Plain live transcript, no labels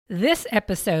This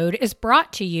episode is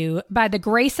brought to you by the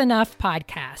Grace Enough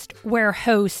podcast, where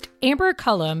host Amber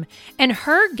Cullum and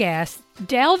her guests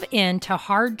delve into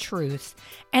hard truths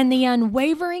and the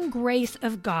unwavering grace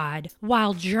of God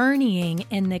while journeying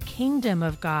in the kingdom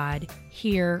of God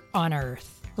here on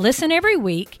earth. Listen every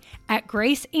week at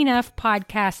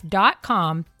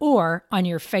graceenoughpodcast.com or on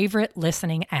your favorite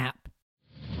listening app.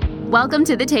 Welcome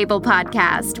to the Table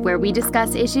Podcast, where we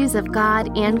discuss issues of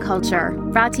God and culture,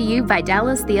 brought to you by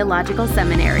Dallas Theological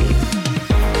Seminary.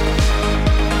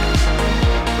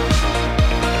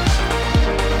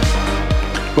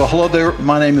 Well, hello there.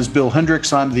 My name is Bill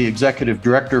Hendricks. I'm the Executive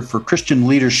Director for Christian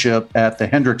Leadership at the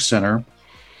Hendricks Center.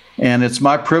 And it's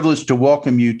my privilege to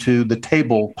welcome you to the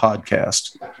Table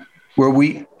Podcast, where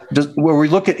we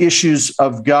look at issues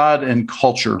of God and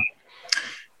culture.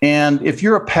 And if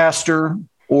you're a pastor,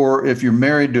 or if you're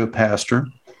married to a pastor,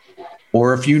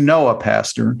 or if you know a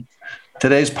pastor,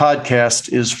 today's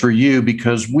podcast is for you,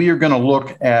 because we are going to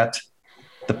look at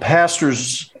the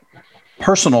pastor's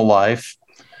personal life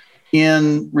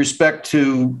in respect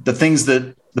to the things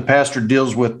that the pastor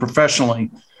deals with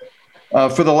professionally.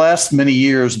 For the last many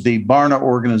years, the Barna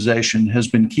organization has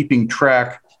been keeping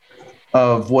track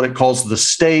of what it calls the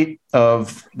state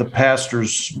of the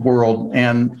pastor's world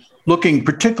and looking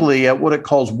particularly at what it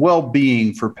calls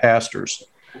well-being for pastors.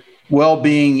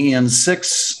 Well-being in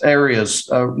 6 areas: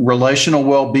 relational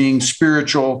well-being,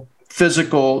 spiritual,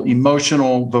 physical,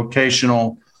 emotional,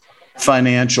 vocational,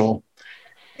 financial.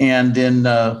 And in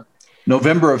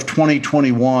November of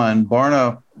 2021,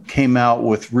 Barna came out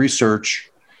with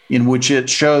research in which it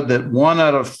showed that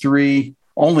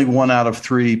only one out of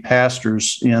three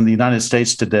pastors in the United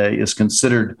States today is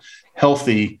considered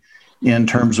healthy in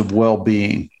terms of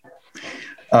well-being.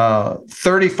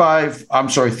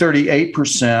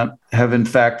 38% have in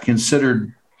fact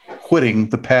considered quitting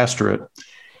the pastorate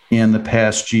in the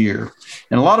past year.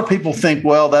 And a lot of people think,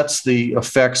 well, that's the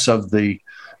effects of the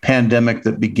pandemic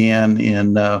that began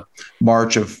in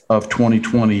March of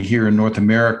 2020 here in North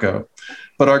America.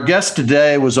 But our guest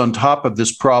today was on top of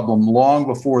this problem long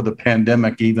before the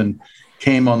pandemic even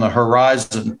came on the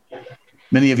horizon.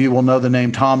 Many of you will know the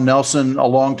name Tom Nelson, a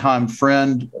longtime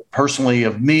friend personally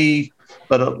of me,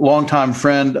 but a longtime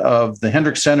friend of the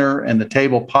Hendricks Center and the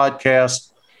Table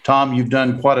Podcast. Tom, you've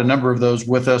done quite a number of those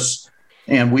with us,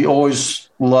 and we always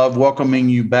love welcoming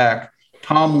you back.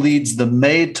 Tom leads the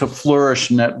Made to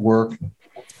Flourish Network,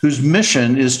 whose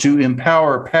mission is to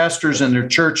empower pastors and their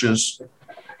churches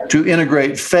to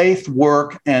integrate faith,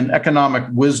 work, and economic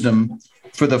wisdom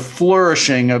for the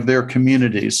flourishing of their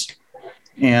communities.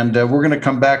 And we're going to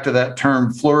come back to that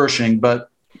term, flourishing. But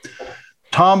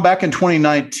Tom, back in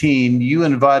 2019, you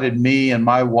invited me and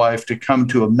my wife to come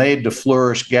to a Made to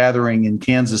Flourish gathering in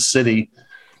Kansas City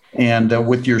and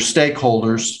with your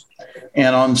stakeholders.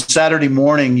 And on Saturday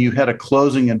morning, you had a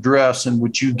closing address in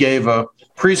which you gave a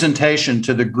presentation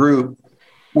to the group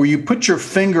where you put your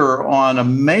finger on a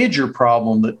major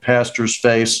problem that pastors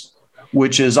face,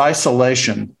 which is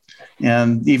isolation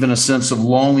and even a sense of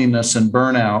loneliness and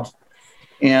burnout.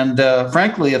 And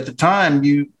frankly, at the time,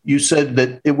 you said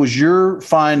that it was your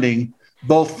finding,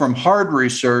 both from hard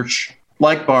research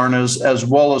like Barna's, as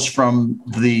well as from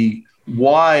the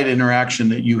wide interaction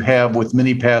that you have with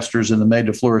many pastors in the Made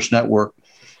to Flourish Network.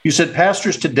 You said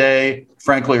pastors today,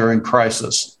 frankly, are in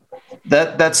crisis.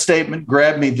 That statement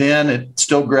grabbed me then. It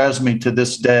still grabs me to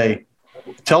this day.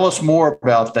 Tell us more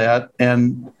about that,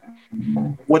 and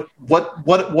what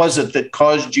was it that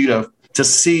caused you to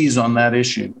seize on that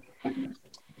issue?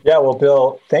 Yeah, well,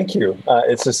 Bill, thank you.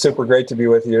 It's just super great to be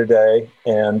with you today,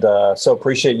 and so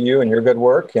appreciate you and your good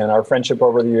work and our friendship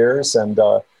over the years. And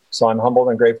so I'm humbled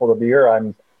and grateful to be here.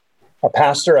 I'm a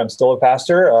pastor. I'm still a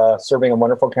pastor, serving a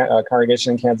wonderful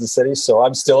congregation in Kansas City. So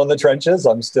I'm still in the trenches.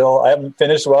 I haven't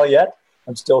finished well yet.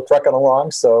 I'm still trucking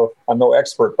along. So I'm no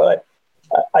expert, but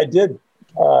I did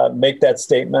make that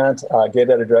statement, gave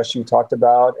that address you talked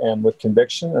about, and with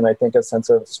conviction, and I think a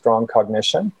sense of strong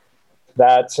cognition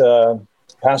that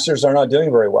pastors are not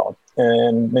doing very well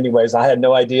in many ways. I had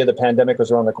no idea the pandemic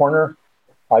was around the corner.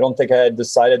 I don't think I had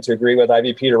decided to agree with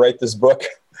IVP to write this book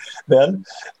then.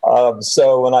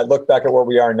 So when I look back at where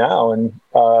we are now in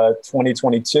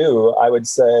 2022, I would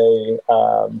say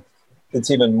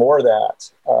it's even more that.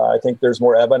 I think there's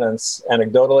more evidence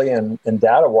anecdotally and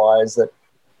data-wise that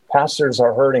pastors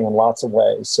are hurting in lots of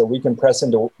ways. So we can press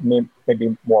into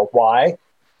maybe more why,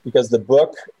 because the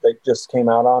book that just came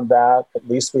out on that, at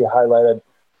least we highlighted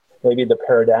maybe the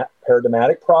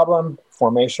paradigmatic problem,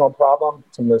 formational problem,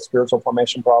 some of the spiritual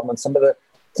formation problem, and some of the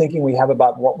thinking we have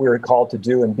about what we're called to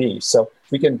do and be. So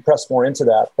we can press more into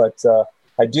that. But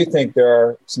I do think there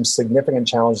are some significant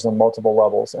challenges on multiple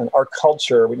levels. And our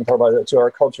culture, we can talk about that too, our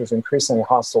culture is increasingly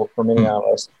hostile for many of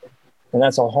us. And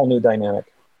that's a whole new dynamic.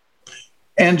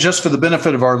 And just for the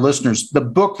benefit of our listeners, the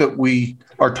book that we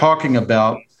are talking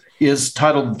about is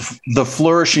titled The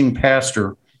Flourishing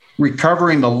Pastor,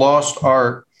 Recovering the Lost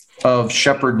Art of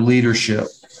Shepherd Leadership.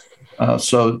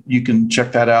 So you can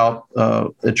check that out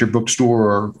at your bookstore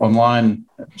or online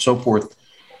and so forth.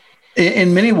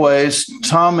 In many ways,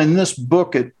 Tom, in this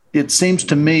book, it seems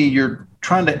to me you're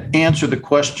trying to answer the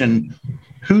question,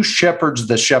 who shepherds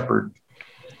the shepherd?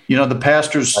 You know, the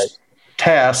pastor's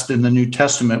tasked in the New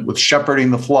Testament with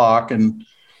shepherding the flock. And,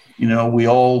 you know, we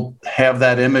all have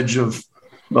that image of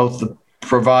both the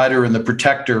provider and the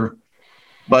protector.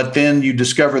 But then you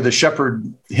discover the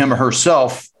shepherd, him or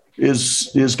herself,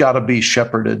 is got to be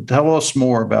shepherded. Tell us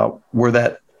more about where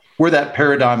that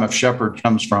paradigm of shepherd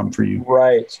comes from for you.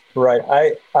 Right.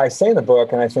 I say in the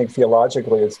book, and I think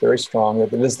theologically it's very strong,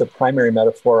 that it is the primary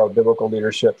metaphor of biblical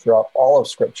leadership throughout all of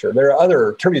Scripture. There are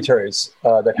other tributaries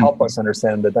that help us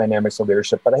understand the dynamics of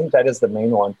leadership, but I think that is the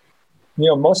main one. You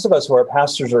know, most of us who are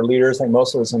pastors or leaders, I think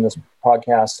most of us in this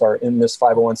podcast are in this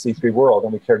 501c3 world,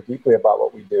 and we care deeply about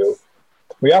what we do.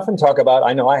 We often talk about,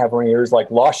 I know I have ears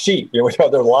like lost sheep. You know,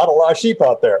 there's a lot of lost sheep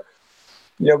out there.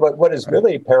 You know, but what is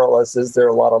really perilous is there are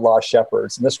a lot of lost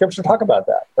shepherds. And the scripture talk about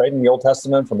that, right? In the Old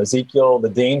Testament, from Ezekiel, the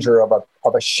danger of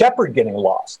a shepherd getting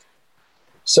lost.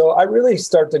 So I really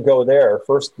start to go there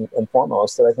first and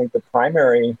foremost, that I think the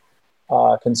primary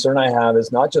concern I have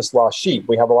is not just lost sheep.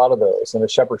 We have a lot of those, and the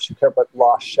shepherds should care, but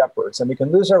lost shepherds. And we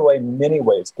can lose our way in many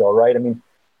ways, Bill, right? I mean,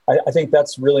 I think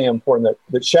that's really important,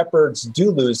 that shepherds do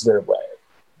lose their way.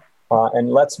 And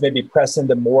let's maybe press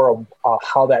into more of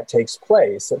how that takes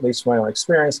place, at least from my own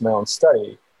experience, my own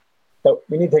study. But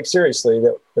we need to take seriously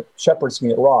that shepherds can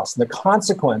get lost. And the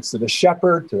consequence to the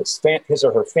shepherd, to his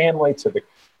or her family, to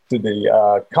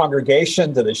the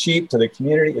congregation, to the sheep, to the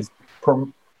community is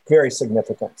very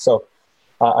significant. So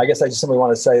I guess I just simply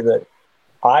want to say that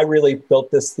I really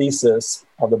built this thesis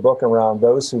of the book around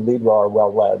those who lead well are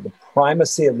well led. The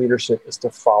primacy of leadership is to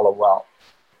follow well.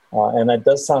 And that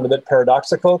does sound a bit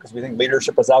paradoxical because we think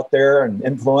leadership is out there and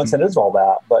influence and is all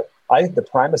that. But I think the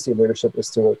primacy of leadership is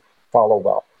to follow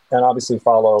well, and obviously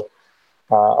follow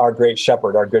our great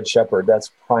shepherd, our good shepherd.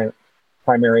 That's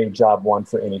primary job one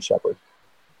for any shepherd.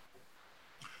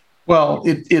 Well,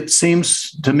 it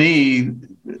seems to me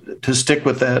to stick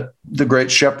with the great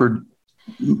shepherd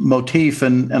motif.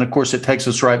 And of course, it takes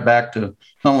us right back to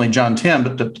not only John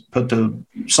 10, but to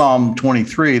Psalm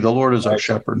 23, the Lord is our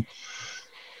shepherd.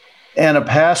 And a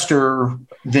pastor,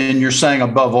 then you're saying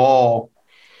above all,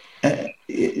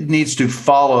 it needs to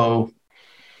follow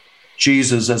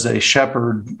Jesus as a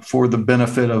shepherd for the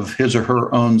benefit of his or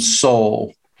her own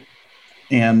soul.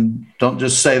 And don't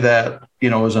just say that, you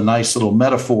know, as a nice little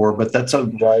metaphor, but that's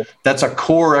a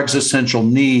core existential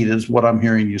need is what I'm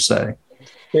hearing you say.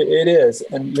 It is.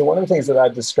 And one of the things that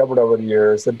I've discovered over the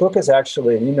years, the book is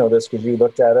actually, and you know this because you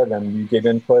looked at it and you gave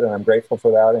input, and I'm grateful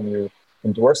for that, and you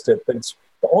endorsed it, but it's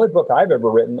the only book I've ever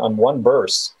written on one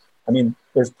verse. I mean,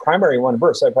 there's primary one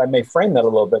verse. If I may frame that a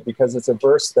little bit, because it's a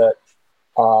verse that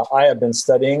I have been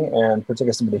studying, and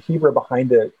particularly some of the Hebrew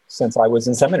behind it since I was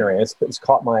in seminary. It's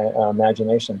caught my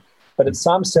imagination. But it's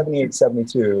Psalm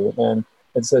 78:72, and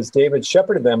it says, David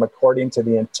shepherded them according to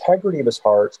the integrity of his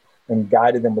heart and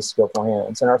guided them with skillful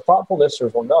hands. And our thoughtful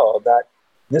listeners will know that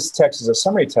this text is a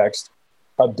summary text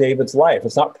of David's life.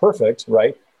 It's not perfect,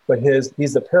 right? But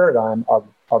he's the paradigm of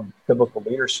biblical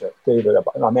leadership. David,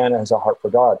 a man that has a heart for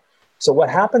God. So what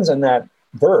happens in that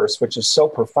verse, which is so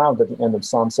profound at the end of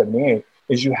Psalm 78,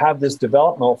 is you have this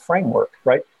developmental framework,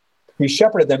 right? He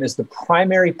shepherded them is the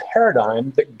primary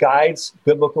paradigm that guides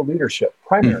biblical leadership,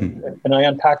 primary. Mm-hmm. And I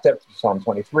unpacked that from Psalm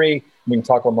 23. We can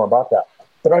talk a little more about that.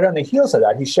 But right on the heels of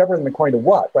that, he shepherded them according to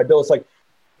what? Right, Bill, it's like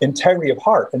integrity of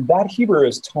heart. And that Hebrew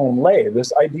is tome lev.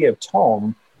 This idea of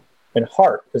tome and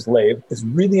heart is lev is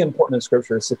really important in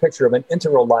Scripture. It's a picture of an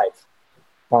integral life.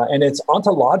 And it's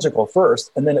ontological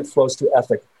first, and then it flows to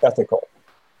ethical.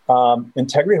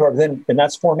 Integrity, however, and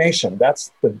that's formation.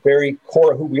 That's the very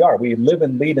core of who we are. We live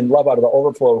and lead and love out of the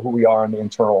overflow of who we are in the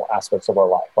internal aspects of our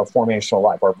life, our formational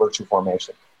life, our virtue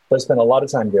formation. So I spend a lot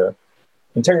of time there.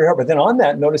 Integrity, however, then on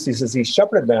that, notice he says he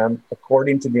shepherded them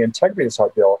according to the integrity of his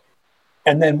heart, Bill.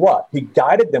 And then what? He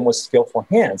guided them with skillful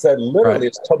hands. That literally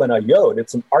is tobana yod.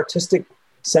 It's an artistic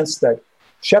sense that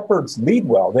shepherds lead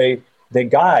well. They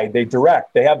guide, they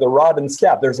direct, they have the rod and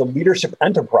staff. There's a leadership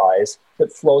enterprise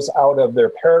that flows out of their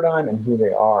paradigm and who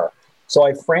they are. So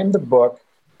I framed the book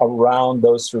around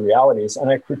those three realities, and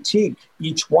I critique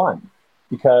each one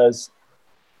because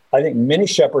I think many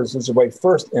shepherds lose their way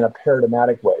first in a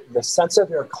paradigmatic way. The sense of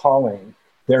their calling,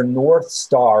 their North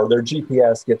Star, their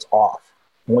GPS gets off.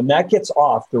 And when that gets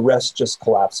off, the rest just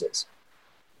collapses.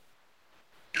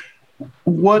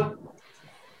 What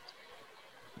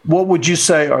would you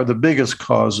say are the biggest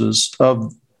causes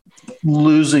of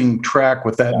losing track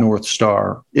with that North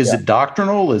Star? Is it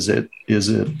doctrinal? Is it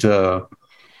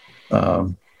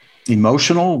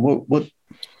emotional? What?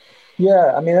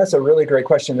 Yeah, I mean, that's a really great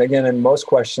question. Again, in most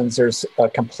questions, there's a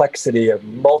complexity of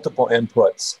multiple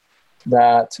inputs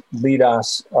that lead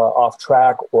us off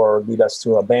track or lead us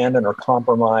to abandon or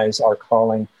compromise our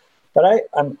calling. But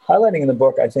I'm highlighting in the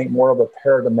book, I think, more of a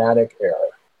paradigmatic error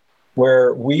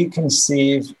where we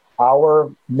conceive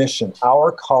our mission,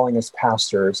 our calling as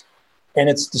pastors, and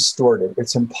it's distorted,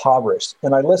 it's impoverished.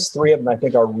 And I list 3 of them I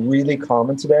think are really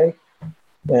common today.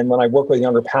 And when I work with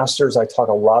younger pastors, I talk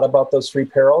a lot about those 3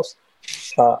 perils.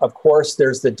 Of course,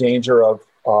 there's the danger of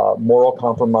moral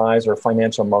compromise or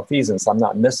financial malfeasance. I'm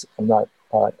not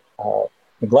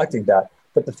neglecting that.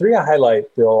 But the 3 I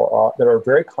highlight, Bill, that are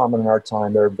very common in our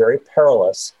time, that are very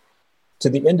perilous to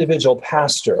the individual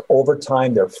pastor over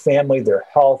time, their family, their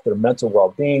health, their mental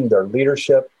well-being, their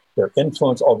leadership, their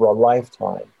influence over a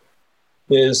lifetime,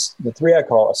 is the 3 I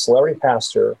call a celebrity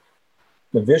pastor,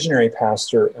 the visionary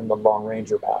pastor, and the long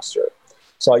ranger pastor.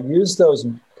 So I use those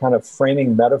kind of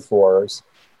framing metaphors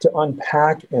to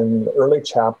unpack in the early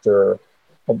chapter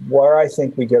of where I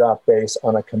think we get off base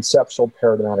on a conceptual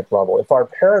paradigmatic level. If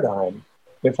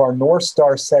our North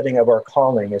Star setting of our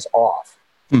calling is off,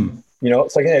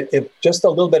 it's like if just a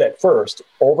little bit at first,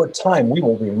 over time, we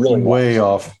will be really way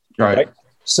off. Right.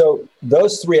 So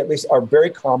those 3 at least are very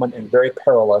common and very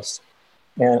perilous.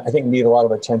 And I think need a lot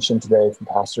of attention today from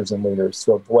pastors and leaders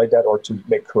to avoid that or to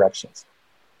make corrections.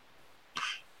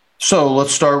 So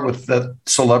let's start with that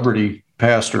celebrity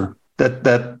pastor.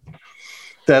 That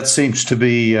seems to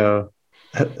be a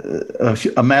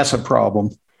massive problem.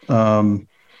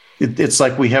 It's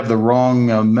like we have the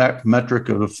wrong metric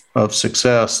of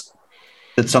success,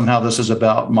 that somehow this is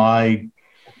about my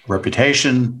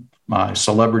reputation, my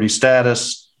celebrity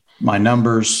status, my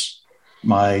numbers,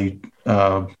 my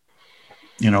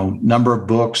number of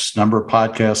books, number of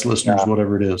podcast listeners,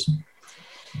 whatever it is.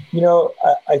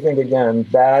 I think, again,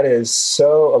 that is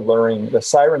so alluring. The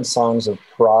siren songs of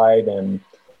pride and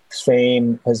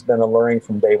fame has been alluring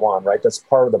from day one, right? That's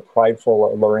part of the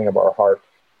prideful alluring of our heart.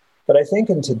 But I think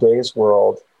in today's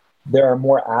world, there are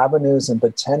more avenues and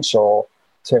potential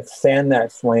to fan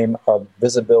that flame of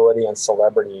visibility and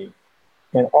celebrity.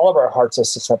 And all of our hearts are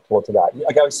susceptible to that.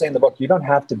 Like I was saying in the book, you don't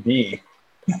have to be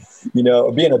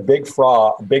being a big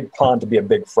pond to be a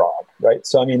big frog, right?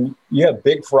 So, I mean, you have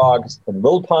big frogs and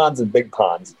little ponds and big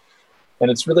ponds.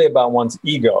 And it's really about one's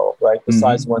ego, right? The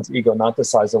size of one's ego, not the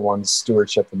size of one's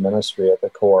stewardship and ministry at the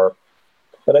core.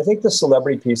 But I think the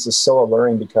celebrity piece is so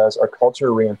alluring because our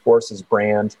culture reinforces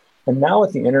brand. And now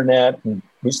with the internet, and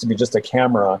used to be just a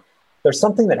camera, there's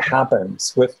something that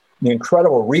happens with the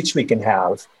incredible reach we can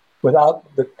have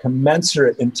without the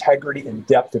commensurate integrity and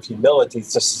depth of humility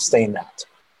to sustain that.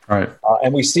 Right.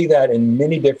 And we see that in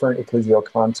many different ecclesial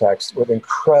contexts with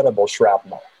incredible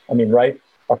shrapnel. I mean, right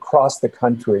across the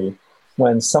country,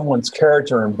 when someone's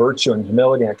character and virtue and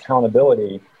humility and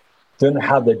accountability don't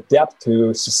have the depth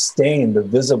to sustain the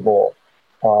visible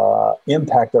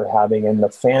impact they're having in the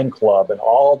fan club and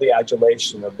all the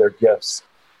adulation of their gifts.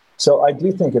 So I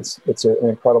do think it's an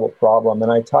incredible problem.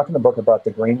 And I talk in the book about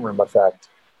the green room effect.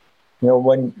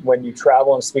 When you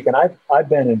travel and speak, and I've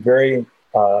been in very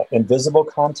invisible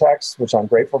contexts, which I'm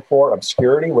grateful for,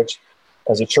 obscurity, which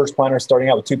as a church planter starting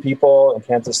out with 2 people in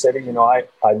Kansas City,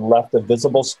 I left a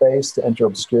visible space to enter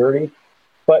obscurity.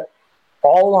 But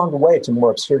all along the way to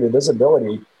more obscurity,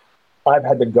 visibility, I've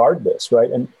had to guard this, right?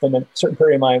 And in a certain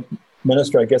period of my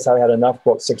ministry, I guess I had enough,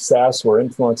 quote, success or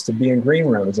influence to be in green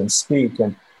rooms and speak.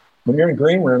 And when you're in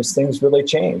green rooms, things really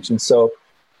change. And so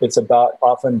it's about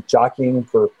often jockeying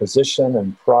for position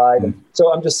and pride. And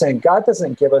so I'm just saying, God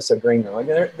doesn't give us a green room. I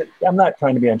mean, I'm not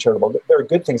trying to be uncharitable. There are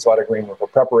good things about a green room for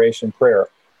preparation, prayer,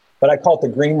 but I call it the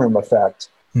green room effect.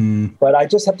 But I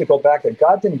just have to go back that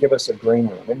God didn't give us a green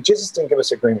room, and Jesus didn't give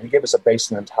us a green room. He gave us a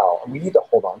basin and towel, and we need to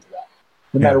hold on to that,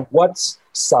 no matter what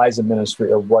size of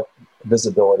ministry or what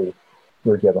visibility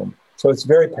we're given. So it's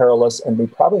very perilous, and we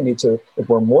probably need to, if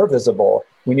we're more visible,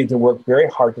 we need to work very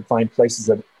hard to find places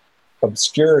of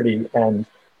obscurity and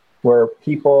where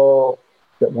people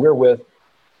that we're with,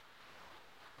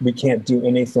 we can't do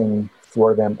anything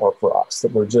for them or for us,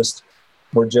 that we're just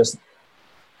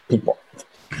people.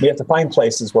 We have to find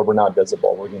places where we're not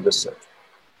visible, where we can just serve.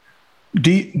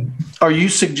 Are you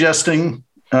suggesting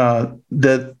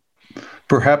that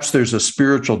perhaps there's a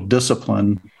spiritual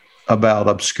discipline about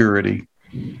obscurity,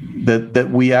 that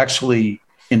we actually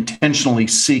intentionally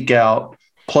seek out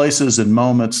places and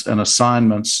moments and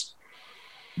assignments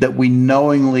that we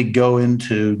knowingly go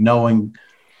into, knowing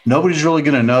nobody's really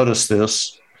going to notice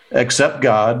this except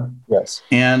God. Yes.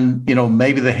 And,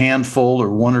 maybe the handful or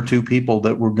one or two people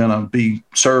that we're going to be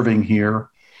serving here.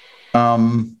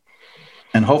 And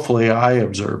hopefully I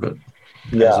observe it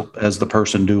as the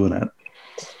person doing it.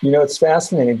 It's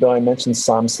fascinating, Bill. I mentioned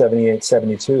Psalm 78,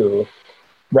 72.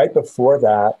 Right before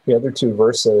that, the other two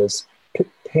verses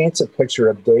paints a picture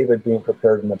of David being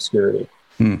prepared in obscurity.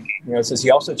 It says he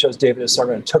also chose David as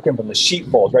servant and took him from the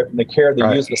sheepfold, right from the care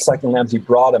they used with sucking lambs. He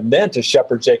brought him then to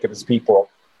shepherd Jacob, his people.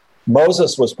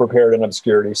 Moses was prepared in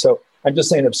obscurity. So I'm just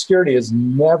saying obscurity is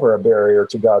never a barrier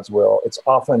to God's will. It's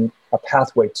often a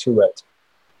pathway to it.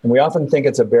 And we often think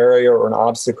it's a barrier or an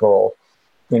obstacle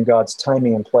in God's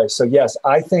timing and place. So yes,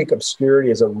 I think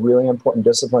obscurity is a really important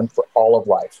discipline for all of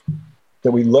life,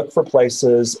 that we look for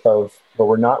places where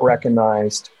we're not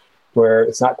recognized, where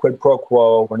it's not quid pro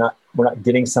quo, we're not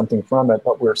getting something from it,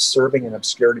 but we're serving in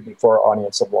obscurity before our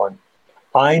audience of one.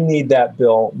 I need that,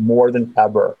 Bill, more than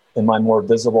ever in my more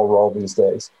visible role these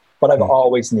days, but I've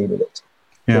always needed it.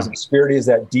 Because obscurity is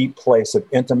that deep place of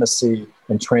intimacy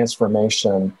and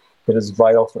transformation that is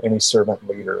vital for any servant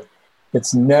leader.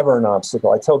 It's never an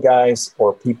obstacle. I tell guys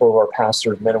or people who are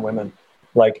pastors, men and women,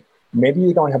 like, maybe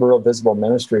you don't have a real visible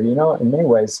ministry. In many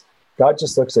ways, God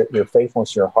just looks at your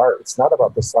faithfulness, your heart. It's not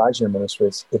about the size of your ministry.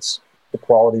 It's the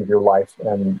quality of your life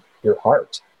and your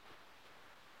heart.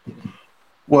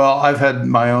 Well, I've had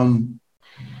my own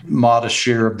modest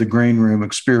share of the green room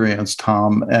experience,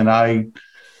 Tom, and I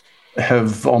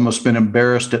have almost been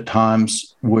embarrassed at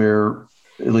times where,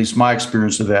 at least my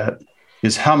experience of that,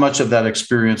 is how much of that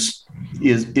experience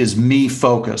is me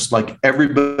focused. Like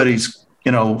everybody's,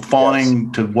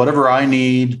 fawning to whatever I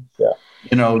need,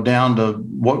 down to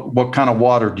what kind of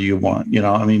water do you want?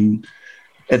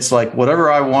 It's like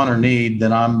whatever I want or need,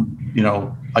 then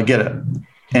I get it.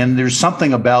 And there's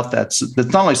something about that's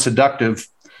not only seductive,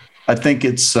 I think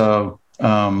it's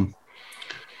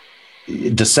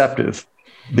deceptive,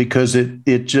 because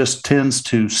it just tends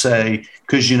to say,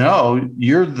 because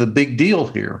you're the big deal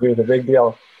here. You're the big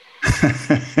deal.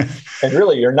 And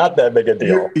really, you're not that big a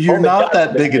deal. You're not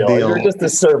that big a deal. You're just a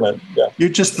servant. Yeah. You're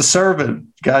just the servant.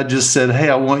 God just said,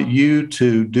 hey, I want you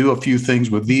to do a few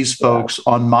things with these folks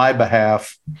on my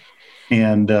behalf.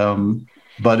 And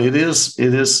but it is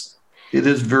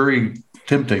very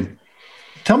tempting.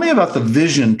 Tell me about the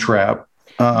vision trap.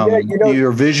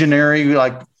 You're visionary,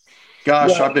 like,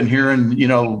 gosh, I've been hearing,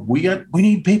 we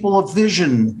need people of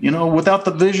vision. Without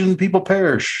the vision, people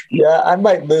perish. Yeah, I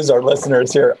might lose our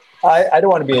listeners here. I don't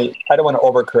want to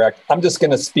overcorrect. I'm just going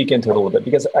to speak into it a little bit,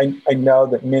 because I know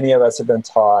that many of us have been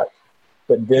taught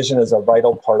that vision is a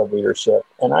vital part of leadership.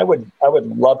 And I would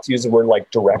love to use the word like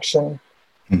direction,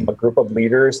 a group of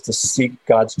leaders to seek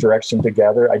God's direction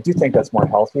together. I do think that's more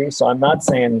healthy. So I'm not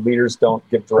saying leaders don't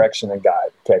give direction and guide.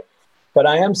 Okay. But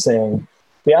I am saying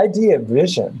the idea of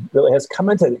vision really has come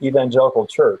into the evangelical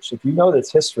church. If you know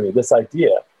this history, this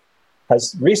idea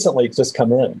has recently just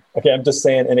come in. Okay, I'm just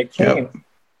saying, and it came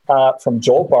from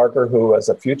Joel Barker, who was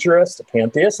a futurist, a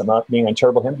pantheist. I'm not being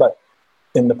uncharitable to him, but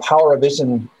in the Power of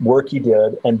Vision work he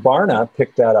did, and Barna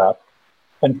picked that up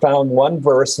and found one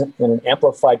verse in an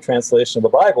amplified translation of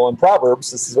the Bible in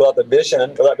Proverbs. This is without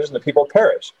vision, the people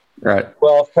perish. Right.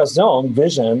 Well, chazon,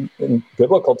 vision, in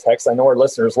biblical text, I know our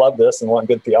listeners love this and want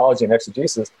good theology and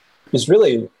exegesis, is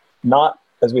really not,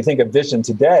 as we think of vision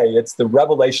today, it's the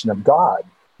revelation of God.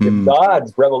 If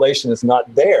God's revelation is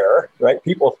not there, right,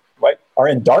 people are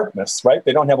in darkness, right?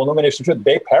 They don't have illumination of truth,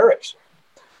 they perish.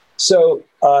 So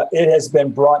it has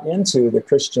been brought into the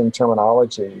Christian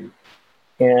terminology,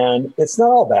 and it's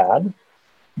not all bad,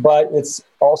 but it's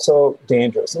also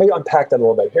dangerous. Let me unpack that a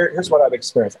little bit. Here's what I've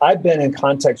experienced. I've been in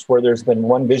contexts where there's been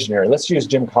one visionary. Let's use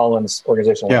Jim Collins'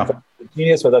 organization,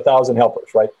 Genius with 1,000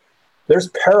 Helpers, right? There's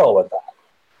peril with that.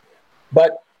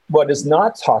 But what is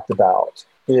not talked about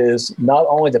is not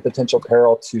only the potential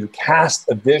peril to cast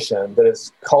a vision that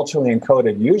is culturally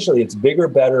encoded. Usually it's bigger,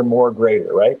 better, more,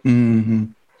 greater, right? Mm-hmm.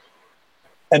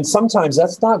 And sometimes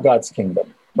that's not God's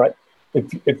kingdom, right?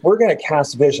 If we're going to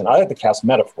cast vision, I like to cast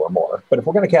metaphor more, but if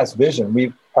we're going to cast vision,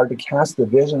 we are to cast the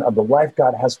vision of the life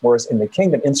God has for us in the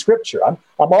kingdom, in Scripture. I'm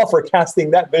all for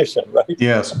casting that vision, right?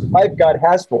 Yes. The life God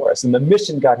has for us and the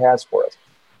mission God has for us.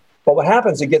 But what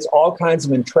happens, it gets all kinds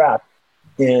of entrapped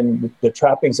in the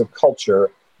trappings of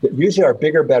culture that usually are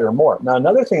bigger, better, more. Now,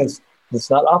 another thing is that's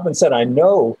not often said, I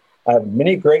know I have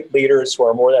many great leaders who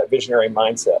are more that visionary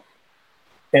mindset.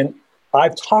 And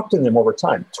I've talked to them over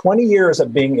time, 20 years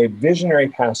of being a visionary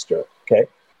pastor, okay,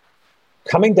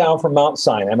 coming down from Mount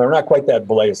Sinai. I mean, we're not quite that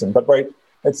blazing, but right,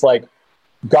 it's like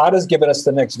God has given us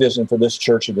the next vision for this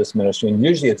church or this ministry. And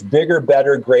usually it's bigger,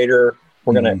 better, greater.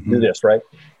 We're going to do this, right?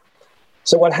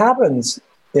 So what happens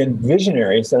in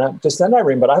visionaries, and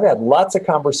but I've had lots of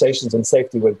conversations in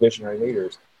safety with visionary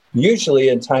leaders, usually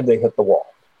in time they hit the wall,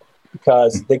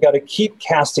 because they got to keep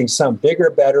casting some bigger,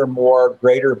 better, more,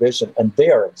 greater vision, and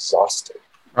they are exhausted.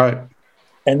 Right.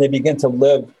 And they begin to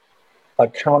live a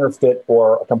counterfeit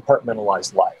or a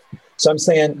compartmentalized life. So I'm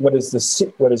saying what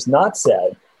is not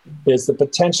said is the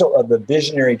potential of the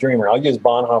visionary dreamer. I'll use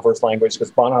Bonhoeffer's language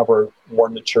because Bonhoeffer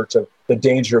warned the church of the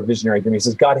danger of visionary dreaming. He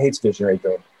says God hates visionary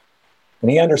dreaming. And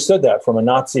he understood that from a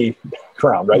Nazi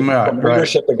background, right? From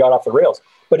leadership that got off the rails.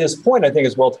 But his point, I think,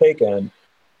 is well taken,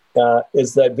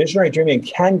 is that visionary dreaming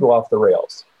can go off the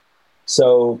rails.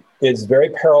 So it's very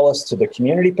perilous to the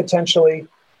community potentially.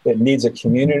 It needs a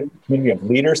community of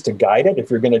leaders to guide it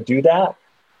if you're going to do that.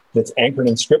 That's anchored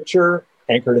in Scripture,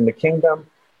 anchored in the kingdom.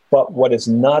 But what is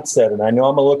not said, and I know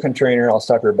I'm a little contrarian, I'll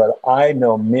stop here, but I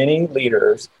know many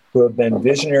leaders who have been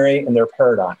visionary in their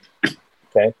paradigm,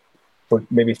 okay, for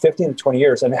maybe 15 to 20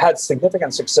 years and had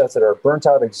significant success that are burnt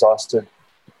out, exhausted,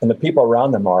 and the people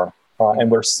around them are. And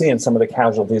we're seeing some of the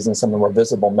casualties and some of the more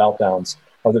visible meltdowns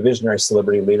of the visionary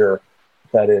celebrity leader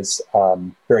that is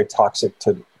very toxic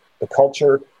to the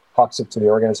culture, toxic to the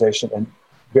organization, and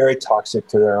very toxic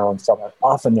to their own self.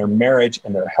 Often their marriage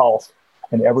and their health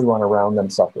and everyone around them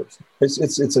suffers.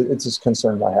 It's a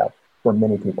concern I have for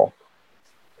many people.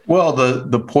 Well,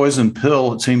 the poison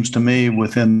pill, it seems to me,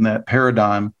 within that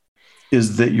paradigm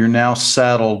is that you're now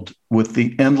saddled with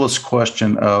the endless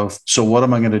question of, so what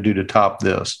am I going to do to top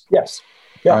this? Yes.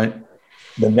 Yeah. Right?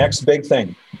 The next big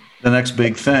thing. The next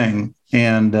big thing.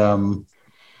 And,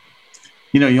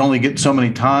 you only get so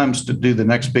many times to do the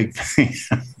next big thing.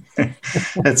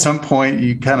 At some point,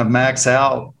 you kind of max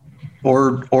out.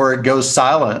 Or it goes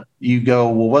silent. You go,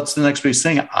 well, what's the next big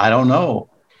thing? I don't know.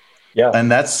 Yeah, and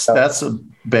that's a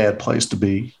bad place to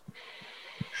be.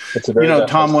 It's a very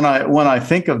Tom, when I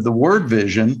think of the word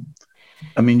vision,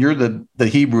 I mean, you're the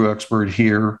Hebrew expert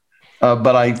here,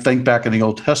 but I think back in the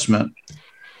Old Testament.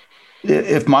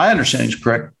 If my understanding is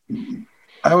correct,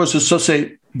 I always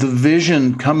associate the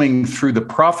vision coming through the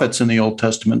prophets in the Old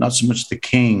Testament, not so much the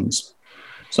kings.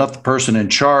 It's not the person in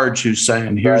charge who's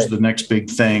saying, here's the next big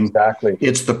thing. Exactly.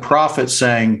 It's the prophet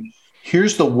saying,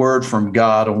 here's the word from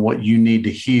God on what you need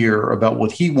to hear about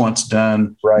what he wants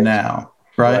done now.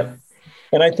 Right?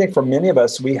 And I think for many of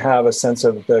us, we have a sense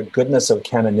of the goodness of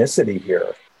canonicity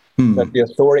here. That the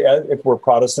authority, if we're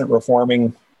Protestant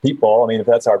reforming people, I mean, if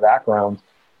that's our background,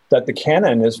 that the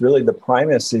canon is really the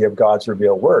primacy of God's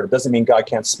revealed word. It doesn't mean God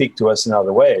can't speak to us in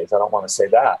other ways. I don't want to say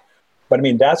that. But I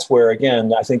mean, that's where,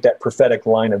 again, I think that prophetic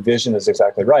line of vision is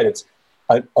exactly right. It's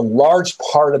a large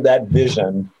part of that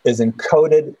vision is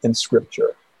encoded in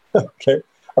Scripture, okay,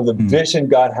 of the vision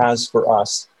God has for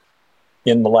us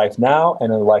in the life now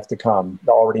and in the life to come,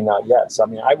 already not yet. So, I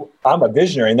mean, I'm a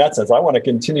visionary in that sense. I want to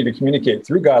continue to communicate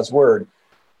through God's word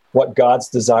what God's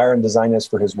desire and design is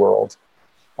for his world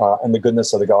and the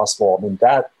goodness of the gospel. I mean,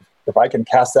 that if I can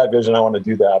cast that vision, I want to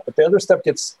do that. But the other stuff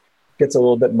gets a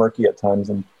little bit murky at times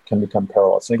and can become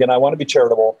perilous. And again, I want to be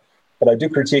charitable, but I do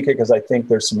critique it because I think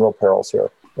there's some real perils here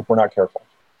if we're not careful.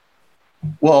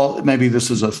 Well, maybe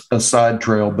this is a side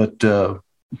trail, but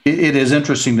it is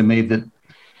interesting to me that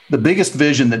the biggest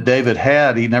vision that David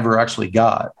had, he never actually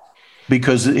got,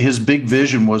 because his big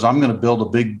vision was, I'm going to build a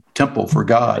big temple for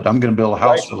God. I'm going to build a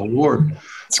house for the Lord.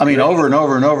 I mean, over and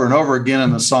over and over and over again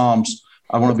in the Psalms,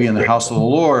 I want to be in the house of the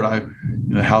Lord. In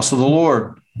the house of the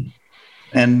Lord.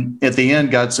 And at the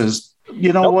end, God says,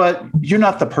 you know what? You're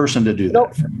not the person to do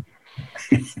that for me.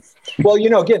 Well,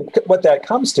 again, what that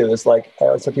comes to is like,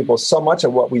 I tell people, so much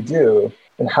of what we do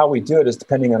and how we do it is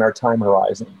depending on our time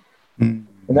horizon.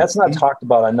 And that's not talked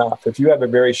about enough. If you have a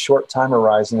very short time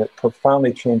horizon, it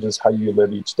profoundly changes how you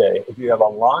live each day. If you have a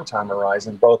long time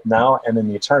horizon, both now and in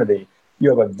the eternity, you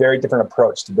have a very different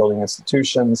approach to building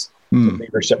institutions, to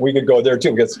leadership. We could go there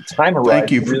too, because time horizon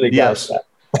thank you for, really yes. that.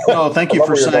 No, thank you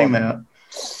for saying that.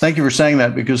 Thank you for saying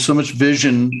that, because so much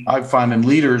vision I find in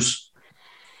leaders,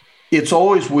 it's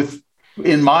always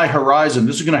in my horizon,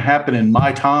 this is going to happen in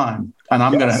my time, and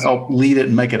I'm going to help lead it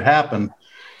and make it happen,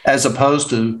 as opposed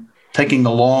to taking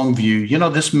the long view.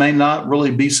 This may not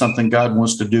really be something God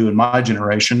wants to do in my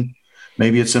generation.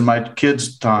 Maybe it's in my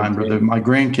kids' time or my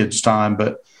grandkids' time,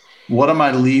 but what am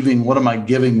I leaving? What am I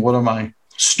giving? What am I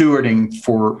stewarding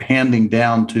for handing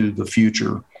down to the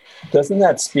future? Doesn't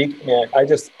that speak, man? I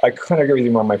couldn't agree with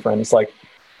you more, my friend. It's like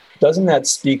doesn't that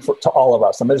speak to all of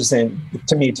us? I'm just saying,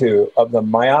 to me too, of the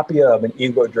myopia of an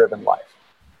ego-driven life,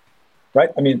 right?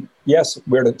 I mean, yes,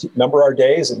 we're to number our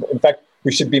days. And in fact,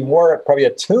 we should be more probably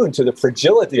attuned to the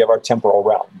fragility of our temporal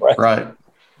realm, right? Right.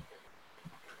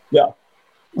 Yeah.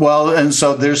 Well, and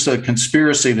so there's a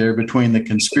conspiracy there between the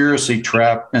conspiracy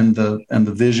trap and the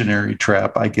visionary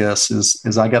trap, I guess,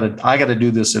 is I gotta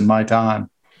do this in my time.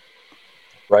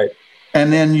 Right.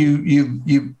 And then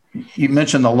you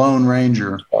mentioned the Lone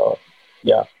Ranger.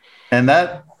 Yeah. And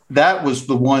that was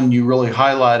the one you really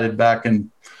highlighted back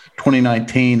in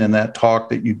 2019 in that talk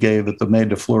that you gave at the Made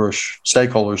to Flourish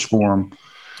Stakeholders Forum.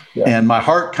 Yeah. And my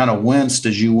heart kind of winced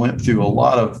as you went through a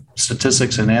lot of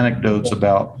statistics and anecdotes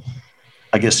about,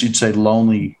 I guess you'd say,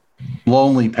 lonely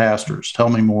pastors. Tell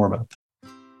me more about that.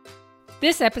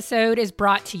 This episode is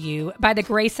brought to you by the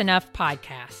Grace Enough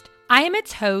podcast. I am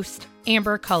its host,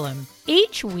 Amber Cullum.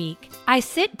 Each week, I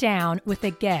sit down with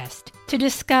a guest to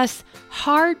discuss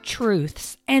hard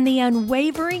truths and the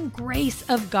unwavering grace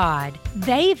of God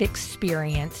they've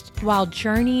experienced while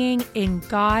journeying in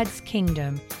God's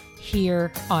kingdom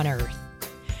here on earth.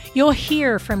 You'll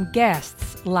hear from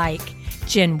guests like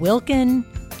Jen Wilkin,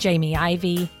 Jamie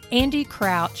Ivey, Andy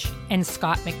Crouch, and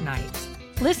Scott McKnight.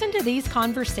 Listen to these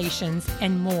conversations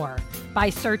and more by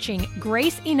searching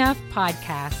Grace Enough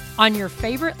Podcast on your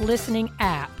favorite listening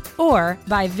app or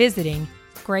by visiting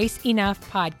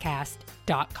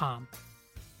graceenoughpodcast.com.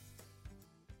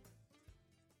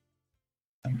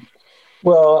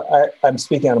 Well, I'm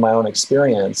speaking out of my own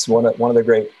experience. One of the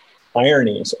great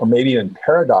ironies, or maybe even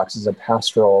paradoxes of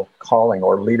pastoral calling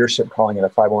or leadership calling in a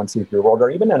 501c3 world, or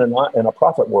even in a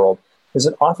prophet world, is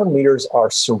that often leaders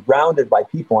are surrounded by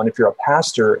people. And if you're a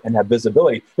pastor and have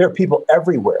visibility, there are people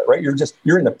everywhere, right? You're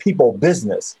in the people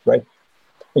business, right?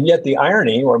 And yet the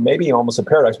irony, or maybe almost a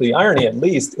paradox, but the irony at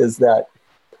least, is that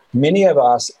many of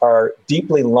us are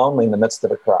deeply lonely in the midst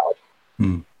of a crowd.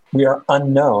 We are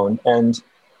unknown. And,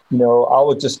 I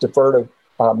would just defer to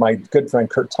my good friend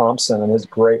Kurt Thompson and his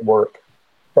great work.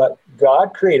 But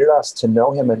God created us to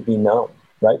know him and be known.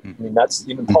 Right? I mean, that's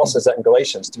even Paul says that in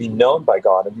Galatians, to be known by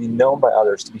God and be known by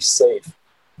others, to be safe.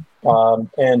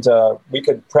 And we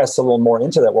could press a little more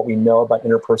into that, what we know about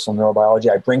interpersonal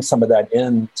neurobiology. I bring some of that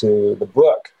into the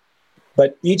book.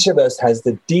 But each of us has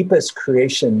the deepest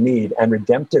creation need and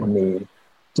redemptive need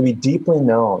to be deeply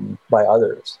known by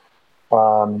others.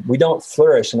 We don't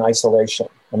flourish in isolation.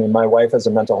 I mean, my wife is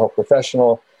a mental health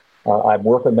professional. I've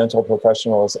worked with mental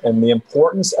professionals, and the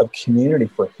importance of community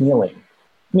for healing.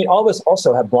 I mean, all of us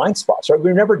also have blind spots, right? We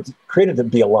were never created to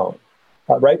be alone,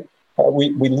 right?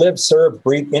 We live, serve,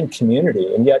 breathe in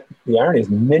community. And yet the irony is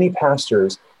many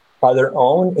pastors, by their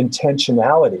own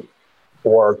intentionality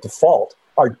or default,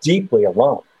 are deeply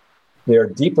alone. They are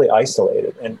deeply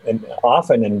isolated. And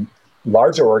often in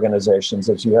larger organizations,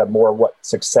 as you have more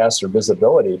success or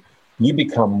visibility, you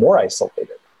become more isolated.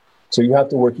 So you have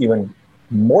to work even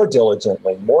more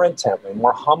diligently, more intently,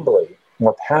 more humbly,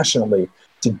 more passionately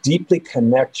to deeply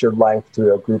connect your life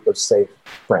to a group of safe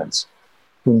friends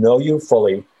who know you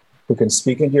fully, who can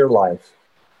speak into your life,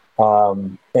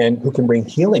 and who can bring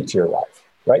healing to your life,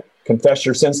 right? Confess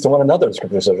your sins to one another,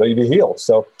 Scripture says, you'll be healed.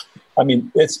 So, I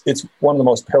mean, it's one of the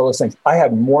most perilous things. I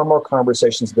have more and more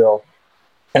conversations, Bill,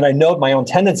 and I know my own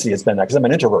tendency has been that because I'm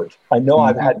an introvert. I know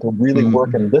I've had to really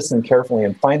work and listen carefully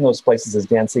and find those places, as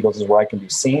Dan Siegel says, where I can be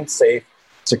seen, safe,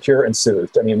 secure, and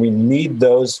soothed. I mean, we need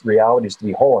those realities to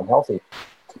be whole and healthy.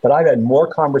 But I've had more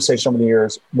conversation over the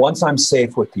years, once I'm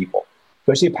safe with people,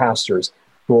 especially pastors,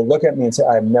 who will look at me and say,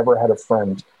 I've never had a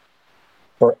friend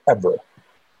forever.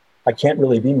 I can't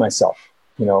really be myself.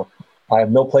 I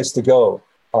have no place to go.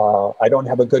 I don't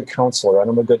have a good counselor. I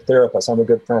don't have a good therapist. I'm a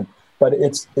good friend. But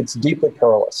it's deeply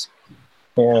perilous.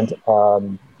 And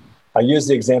I use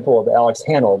the example of Alex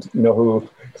Honnold, who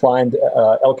climbed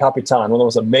El Capitan, one of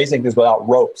those amazing things without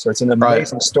ropes. It's an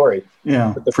amazing story.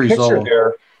 Yeah, but the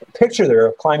picture there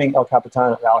of climbing El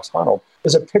Capitan of Alex Honnold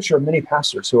is a picture of many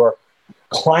pastors who are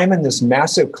climbing this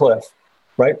massive cliff,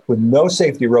 right, with no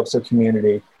safety ropes or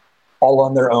community, all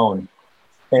on their own.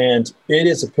 And it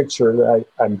is a picture that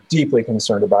I'm deeply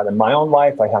concerned about. In my own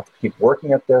life, I have to keep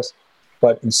working at this.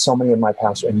 But in so many of my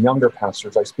pastors and younger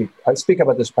pastors, I speak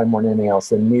about this probably more than anything else,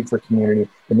 the need for community,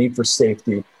 the need for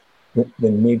safety,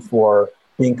 the need for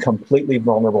being completely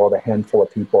vulnerable to a handful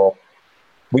of people.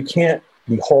 We can't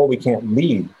be whole, we can't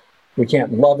lead, we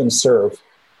can't love and serve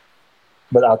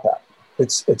without that.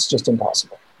 It's just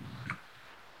impossible.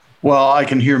 Well, I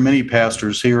can hear many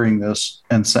pastors hearing this,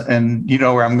 and you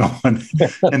know where I'm going,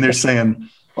 and they're saying,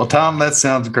 "Well, Tom, that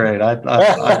sounds great. I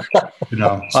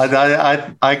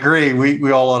agree.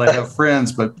 We all ought to have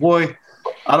friends, but boy,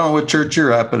 I don't know what church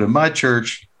you're at, but in my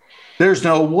church, there's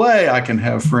no way I can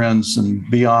have friends and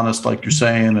be honest, like you're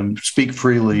saying, and speak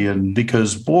freely. And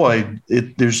because, boy,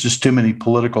 there's just too many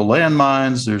political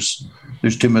landmines.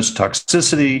 There's too much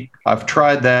toxicity. I've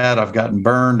tried that. I've gotten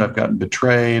burned. I've gotten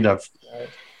betrayed.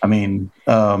 And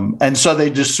so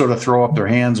they just sort of throw up their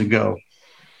hands and go.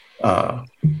 I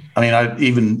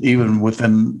even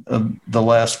within the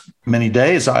last many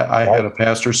days, I had a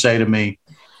pastor say to me,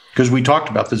 because we talked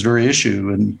about this very issue,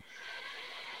 and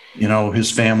his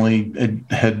family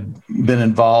had been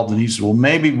involved, and he said, well,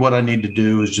 maybe what I need to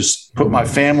do is just put my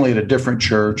family at a different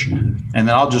church, and then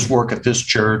I'll just work at this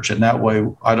church, and that way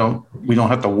we don't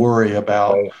have to worry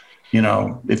about,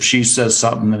 if she says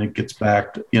something, then it gets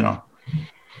back to.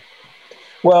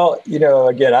 Well,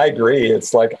 again, I agree.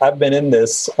 It's like I've been in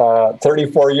this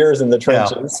 34 years in the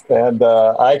trenches, and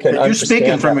I can understand. You're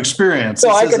speaking from experience.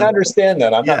 So I can understand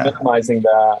that. I'm not minimizing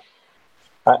that.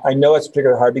 I know it's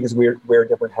particularly hard because we wear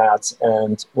different hats,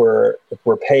 and if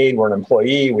we're paid, we're an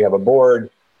employee, we have a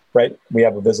board, right? We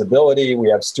have a visibility, we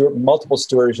have multiple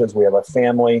stewardships, we have a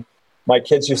family. My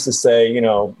kids used to say,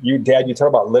 you, Dad, you talk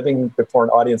about living before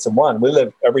an audience of one. We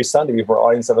live every Sunday before an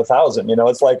audience of 1,000.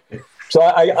 It's like, so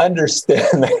I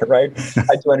understand that, right?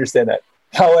 I do understand that.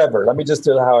 However, let me just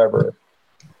do the however.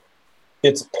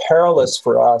 It's perilous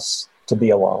for us to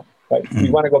be alone, right? If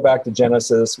you want to go back to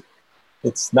Genesis,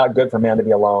 it's not good for man to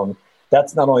be alone.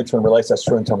 That's not only true in relationships, that's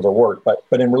true in terms of work, but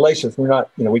in relationships, we're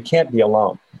not, we can't be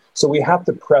alone. So we have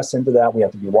to press into that. We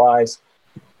have to be wise,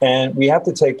 and we have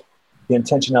to take the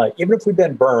intentionality. Even if we've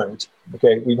been burned,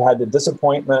 okay, we've had the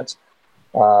disappointment,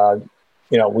 we've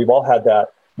all had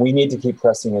that. We need to keep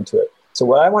pressing into it. So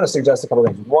what I want to suggest a couple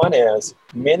of things. One is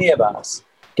many of us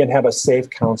can have a safe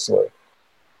counselor,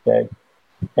 okay,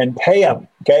 and pay them.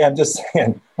 Okay, I'm just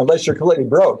saying, unless you're completely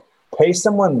broke, pay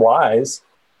someone wise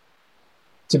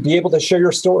to be able to share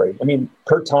your story. I mean,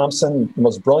 Kurt Thompson, the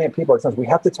most brilliant people, we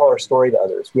have to tell our story to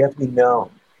others. We have to be known.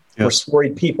 Yes. We're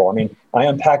storied people. I mean, I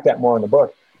unpack that more in the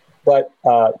book, but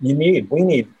we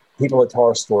need people to tell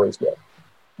our stories with.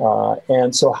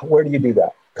 And so where do you do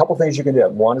that? A couple things you can do.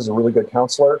 One is a really good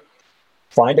counselor.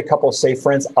 Find a couple of safe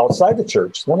friends outside the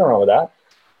church. There's nothing wrong with that.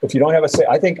 If you don't have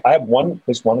I think I have at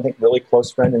least one really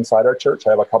close friend inside our church.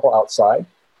 I have a couple outside.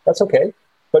 That's okay.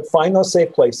 But find those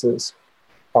safe places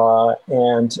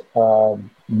and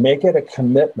make it a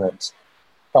commitment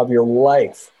of your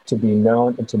life to be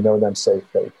known and to know them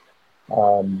safely.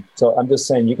 So I'm just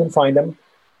saying you can find them.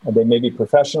 And they may be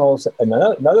professionals. And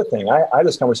another thing, I had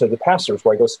this conversation with pastors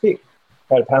where I go speak.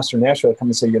 I had a pastor in Nashville come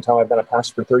and say, Tom, I've been a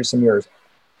pastor for 30-some years.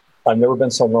 I've never been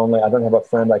so lonely. I don't have a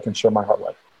friend I can share my heart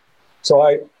with. So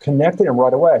I connected him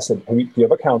right away. I said, do you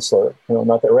have a counselor?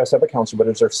 Not that the rest have a counselor,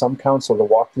 but is there some counselor to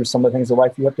walk through some of the things in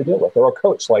life you have to deal with? Or a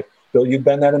coach like, Bill, you've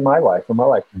been that in my life,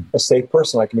 a safe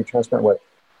person I can be transparent with.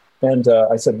 And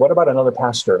I said, what about another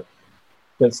pastor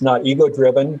that's not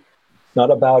ego-driven,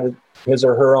 not about his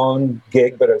or her own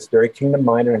gig, but it's very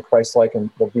kingdom-minded and Christ-like,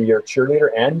 and will be your cheerleader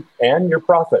and your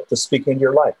prophet to speak into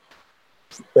your life?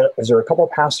 Is there a couple of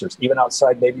pastors, even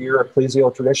outside maybe your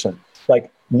ecclesial tradition,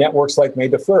 like networks like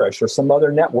Made to Flourish or some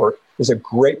other network is a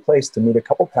great place to meet a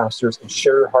couple pastors and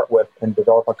share your heart with and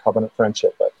develop a covenant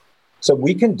friendship with. So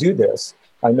we can do this.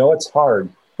 I know it's hard,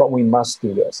 but we must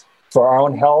do this for our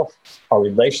own health, our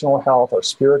relational health, our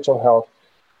spiritual health,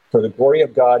 for the glory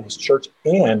of God, his church,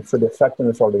 and for the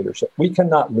effectiveness of our leadership. We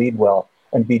cannot lead well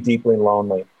and be deeply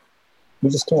lonely. We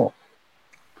just can't.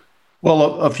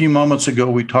 Well, a few moments ago,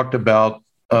 we talked about,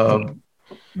 I'd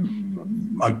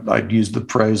use the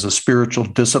phrase, a spiritual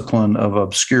discipline of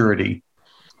obscurity.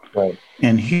 Right.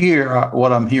 And here,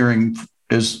 what I'm hearing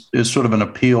is sort of an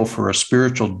appeal for a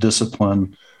spiritual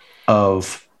discipline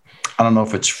of, I don't know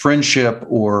if it's friendship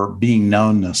or being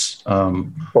knownness,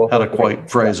 how to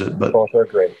quite phrase it. But both are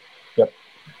great. Yep.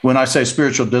 When I say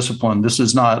spiritual discipline, this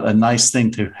is not a nice thing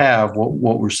to have.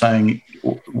 What we're saying,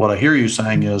 what I hear you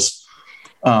saying is,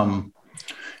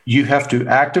 you have to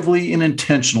actively and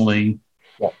intentionally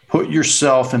put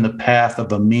yourself in the path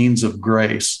of a means of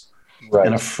grace. Right.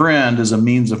 And a friend is a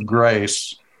means of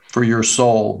grace for your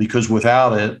soul, because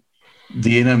without it,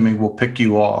 the enemy will pick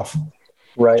you off.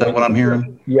 Right. Is that what I'm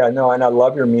hearing? Yeah, no, and I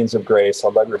love your means of grace. I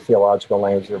love your theological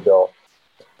language here, Bill.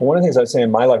 And one of the things I say in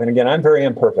my life, and again, I'm very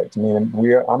imperfect. I mean,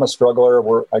 I'm a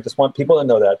struggler. I just want people to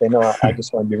know that. They know I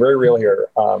just want to be very real here.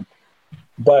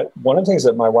 But one of the things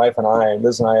that my wife and I,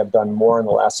 Liz and I, have done more in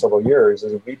the last several years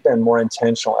is we've been more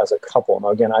intentional as a couple. Now,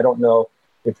 again, I don't know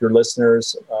if your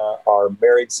listeners are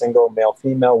married, single, male,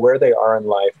 female, where they are in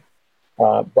life.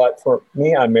 But for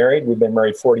me, I'm married. We've been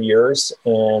married 40 years.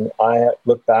 And I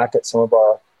look back at some of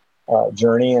our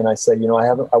journey and I say,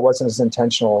 I wasn't as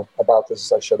intentional about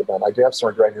this as I should have been. I do have some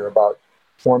regret here about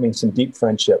forming some deep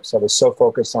friendships. I was so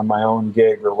focused on my own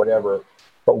gig or whatever.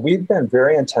 But we've been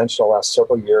very intentional the last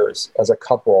several years as a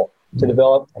couple to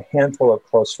develop a handful of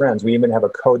close friends. We even have a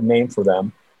code name for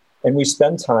them. And we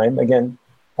spend time, again,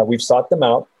 we've sought them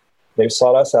out. They've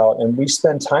sought us out. And we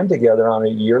spend time together on a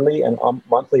yearly and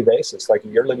monthly basis. Like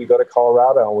yearly, we go to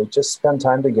Colorado and we just spend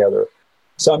time together.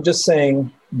 So I'm just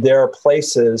saying there are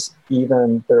places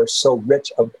even that are so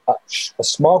rich of a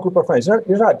small group of friends.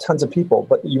 There's not tons of people,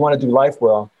 but you want to do life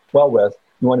well with.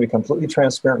 You want to be completely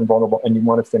transparent and vulnerable, and you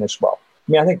want to finish well.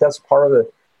 I mean, I think that's part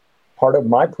of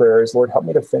my prayer is, Lord, help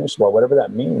me to finish well, whatever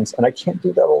that means. And I can't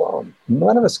do that alone.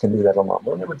 None of us can do that alone.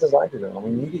 We're never designed to do it alone.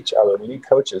 We need each other. We need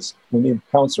coaches. We need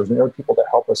counselors. We need people to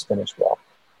help us finish well.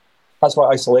 That's why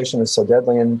isolation is so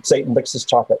deadly, and Satan licks his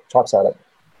chops at it.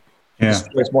 Yeah.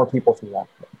 Destroys more people through that.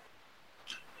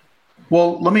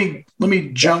 Well, let me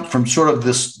jump from sort of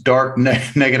this dark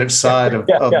negative side of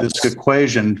this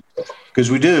equation, because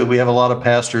we have a lot of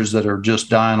pastors that are just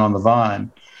dying on the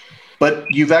vine. But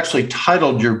you've actually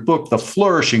titled your book The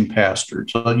Flourishing Pastor.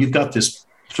 So you've got this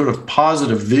sort of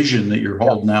positive vision that you're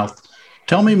holding out.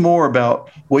 Tell me more about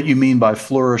what you mean by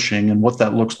flourishing and what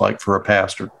that looks like for a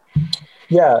pastor.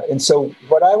 Yeah, and so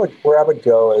where I would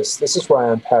go is, this is where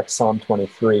I unpack Psalm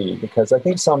 23, because I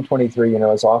think Psalm 23,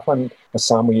 is often a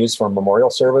psalm we use for a memorial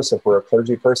service if we're a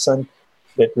clergy person.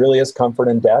 It really is comfort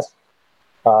in death.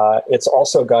 It's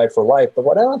also a guide for life. But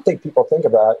what I don't think people think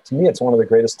about, to me, it's one of the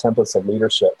greatest templates of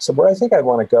leadership. So where I think I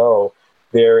want to go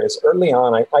there is early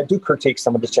on, I do critique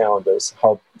some of the challenges,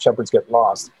 how shepherds get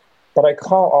lost. But I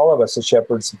call all of us as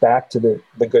shepherds back to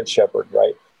the good shepherd,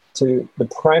 right? To the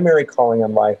primary calling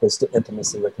in life is to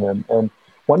intimacy with him. And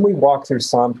when we walk through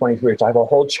Psalm 23, I have a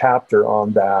whole chapter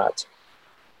on that.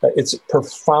 It's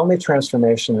profoundly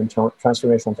transformational in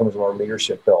terms of our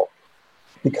leadership built.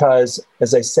 Because,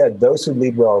 as I said, those who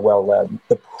lead well are well led.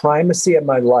 The primacy of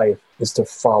my life is to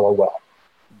follow well.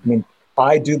 I mean,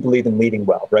 I do believe in leading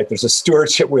well, right? There's a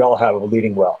stewardship we all have of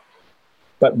leading well.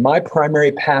 But my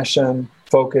primary passion,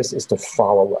 focus is to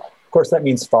follow well. Of course, that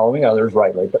means following others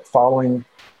rightly, but following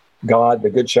God, the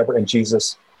Good Shepherd, and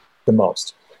Jesus the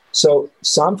most. So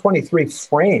Psalm 23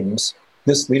 frames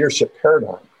this leadership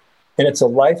paradigm. And it's a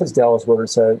life, as Dallas Willard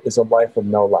said, is a life of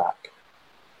no lack.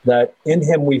 That in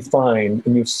him we find,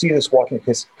 and you see this walking,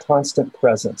 his constant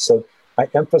presence. So I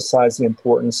emphasize the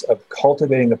importance of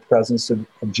cultivating the presence of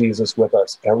Jesus with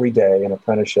us every day in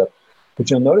apprenticeship.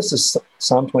 But you'll notice as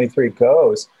Psalm 23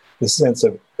 goes, the sense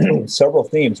of several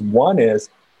themes. One is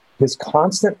his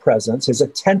constant presence, his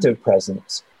attentive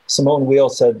presence. Simone Weil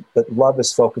said that love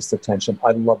is focused attention.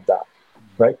 I love that,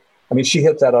 right? I mean, she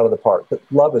hit that out of the park, but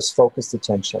love is focused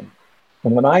attention.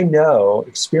 And when I know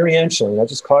experientially, not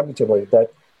just cognitively,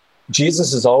 that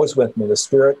Jesus is always with me, the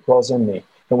Spirit dwells in me,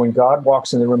 and when God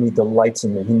walks in the room, he delights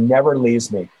in me. He never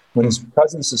leaves me. When his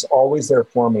presence is always there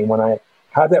for me, when I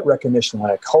have that recognition,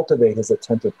 when I cultivate his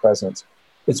attentive presence,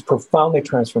 it's profoundly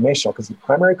transformational, because the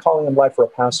primary calling in life for a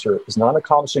pastor is not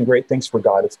accomplishing great things for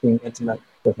God. It's being intimate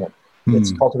with him.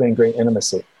 It's cultivating great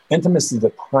intimacy. Intimacy is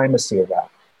the primacy of that.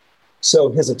 So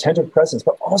his attentive presence,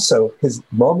 but also his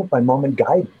moment-by-moment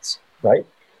guidance, right?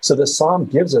 So the psalm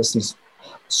gives us these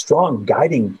strong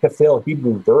guiding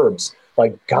Hebrew verbs,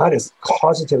 like God is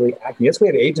causatively acting. Yes, we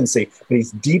have agency, but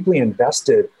he's deeply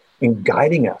invested in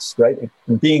guiding us, right?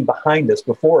 And being behind us,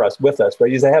 before us, with us,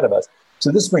 right? He's ahead of us.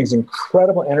 So this brings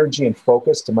incredible energy and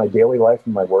focus to my daily life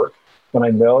and my work. When I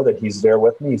know that he's there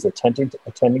with me, he's attending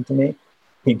to me.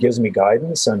 He gives me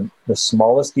guidance and the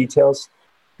smallest details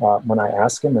when I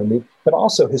ask him, but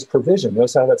also his provision.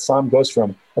 Notice how that psalm goes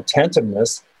from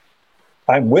attentiveness,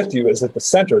 I'm with you, is at the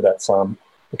center of that psalm,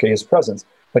 okay, his presence,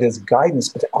 but his guidance,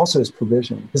 but also his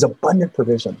provision, his abundant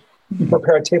provision. You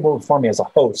prepare a table before me as a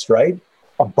host, right?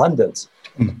 Abundance.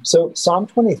 So Psalm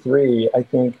 23, I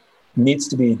think, needs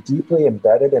to be deeply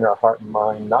embedded in our heart and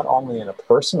mind, not only in a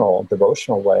personal,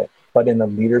 devotional way, but in a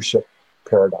leadership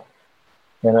paradigm.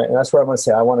 And that's where I want to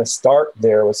say, I want to start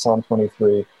there with Psalm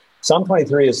 23. Psalm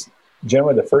 23 is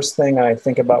generally the first thing I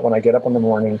think about when I get up in the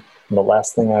morning and the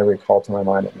last thing I recall to my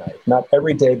mind at night. Not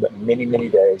every day, but many, many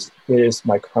days. It is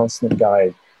my constant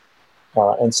guide.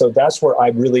 And so that's where I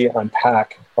really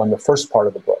unpack on the first part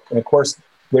of the book. And of course,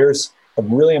 there's a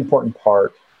really important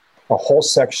part, a whole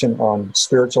section on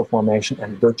spiritual formation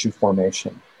and virtue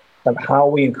formation, of how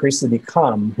we increasingly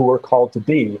become who we're called to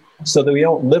be, so that we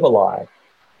don't live a lie.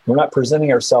 We're not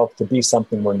presenting ourselves to be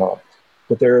something we're not.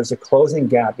 But there is a closing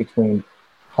gap between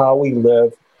how we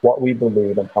live, what we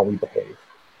believe, and how we behave.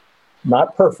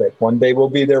 Not perfect. One day we'll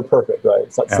be there perfect, right?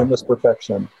 It's not sinless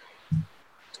perfection.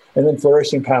 And then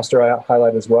flourishing pastor, I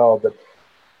highlight as well that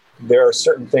there are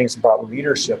certain things about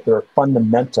leadership that are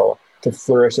fundamental to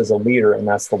flourish as a leader, and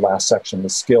that's the last section, the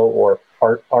skill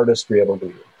or artistry of a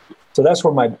leader. So that's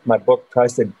where my book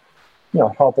tries to,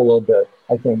 help a little bit,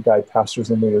 I think, guide pastors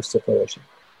and leaders to flourishing.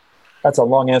 That's a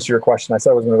long answer to your question. I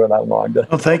said I wasn't going to go that long.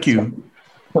 Oh, thank you.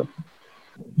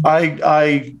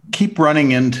 I keep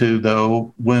running into,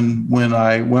 though,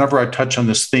 whenever I touch on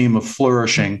this theme of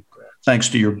flourishing, thanks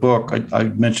to your book, I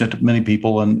mentioned it to many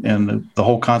people and the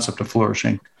whole concept of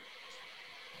flourishing.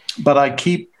 But I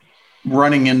keep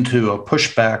running into a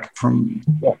pushback from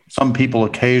some people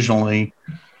occasionally.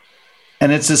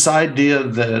 And it's this idea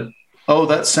that,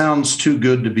 that sounds too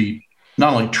good to be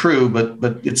not only true, but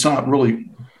it's not really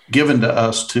given to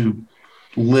us to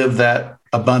live that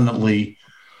abundantly.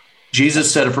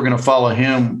 Jesus said if we're going to follow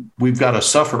him, we've got to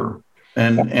suffer.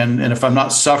 And if I'm not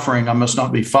suffering, I must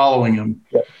not be following him.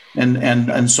 Yeah.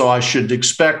 And so I should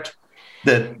expect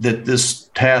that this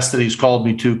task that he's called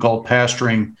me to, called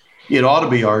pastoring, it ought to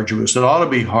be arduous. It ought to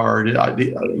be hard.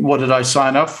 What did I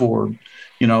sign up for?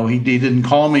 He didn't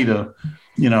call me to,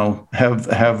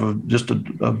 have just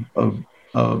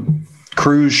a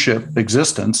cruise ship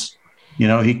existence.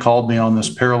 He called me on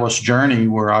this perilous journey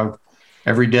where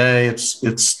every day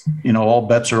it's all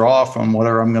bets are off on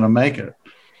whether I'm going to make it.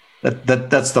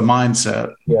 That's the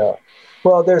mindset. Yeah.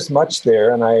 Well, there's much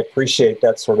there, and I appreciate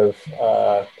that sort of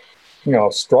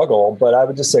struggle. But I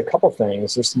would just say a couple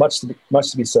things. There's much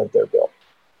to be said there, Bill.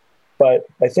 But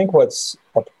I think what's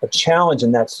a challenge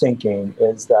in that thinking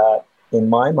is that, in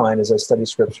my mind, as I study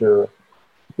Scripture,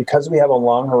 because we have a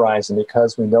long horizon,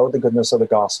 because we know the goodness of the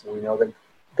gospel, we know that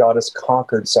God has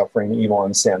conquered suffering, evil,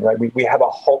 and sin. Right? We have a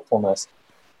hopefulness,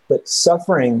 but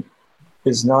suffering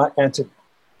is not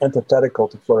antithetical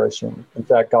to flourishing. In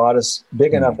fact, God is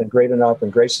big enough and great enough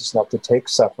and gracious enough to take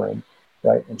suffering,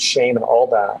 right, and shame and all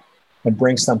that, and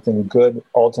bring something good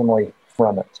ultimately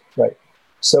from it, right?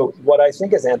 So what I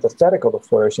think is antithetical to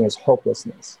flourishing is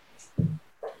hopelessness,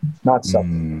 not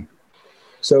suffering.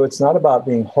 So it's not about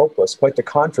being hopeless, quite the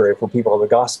contrary for people of the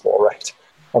gospel, right?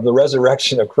 Of the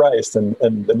resurrection of Christ and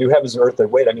the new heavens and earth that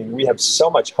wait. I mean, we have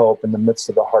so much hope in the midst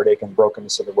of the heartache and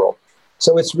brokenness of the world.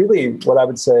 So it's really what I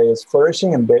would say is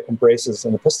flourishing embraces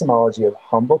an epistemology of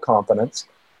humble confidence,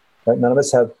 right? None of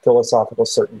us have philosophical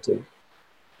certainty.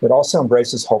 It also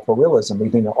embraces hopeful realism,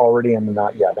 meaning already and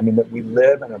not yet. I mean, that we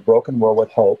live in a broken world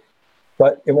with hope,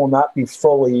 but it will not be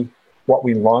fully what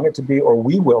we long it to be, or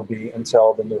we will be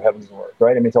until the new heavens and earth,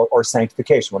 right? I mean, or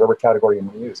sanctification, whatever category you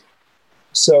want to use.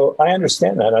 So I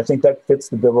understand that. I think that fits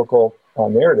the biblical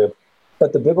narrative.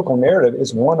 But the biblical narrative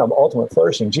is one of ultimate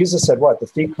flourishing. Jesus said what? The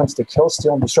thief comes to kill,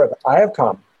 steal, and destroy. But I have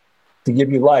come to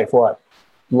give you life, what?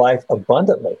 Life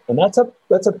abundantly. And that's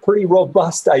a pretty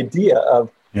robust idea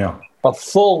of a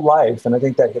full life. And I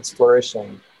think that hits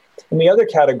flourishing. And the other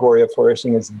category of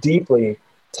flourishing is deeply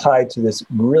tied to this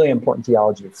really important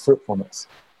theology of fruitfulness.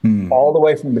 All the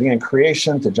way from the beginning of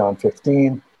creation to John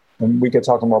 15. And we could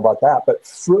talk more about that. But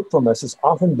fruitfulness has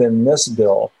often been missed,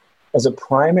 Bill, as a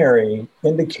primary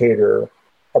indicator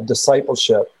of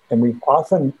discipleship. And we've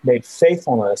often made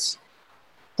faithfulness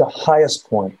the highest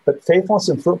point. But faithfulness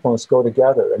and fruitfulness go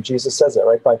together. And Jesus says that,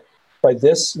 right? By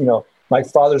this, my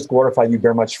Father's glorified, you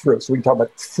bear much fruit. So we can talk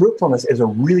about fruitfulness as a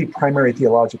really primary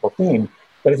theological theme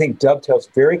that I think dovetails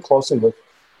very closely with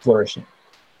flourishing.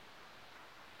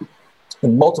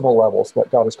 In multiple levels,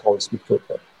 what God has called us to be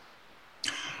fruitful.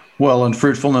 Well, and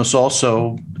fruitfulness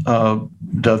also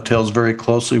dovetails very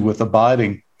closely with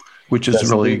abiding, which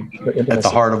is really at the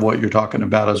heart of what you're talking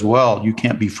about as well. You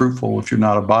can't be fruitful if you're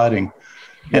not abiding.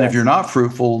 And if you're not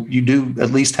fruitful, you do at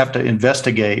least have to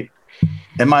investigate,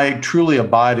 am I truly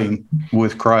abiding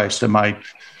with Christ? Am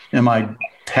I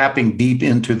tapping deep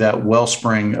into that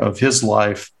wellspring of his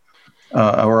life,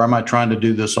 or am I trying to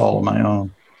do this all on my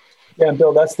own? Yeah, and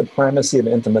Bill, that's the primacy of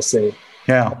intimacy.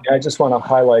 Yeah. I just want to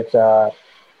highlight that.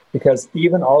 Because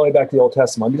even all the way back to the Old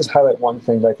Testament, let me just highlight one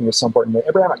thing that I think is so important. The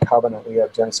Abrahamic covenant, we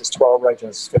have Genesis 12, right?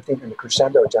 Genesis 15, and the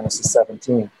crescendo of Genesis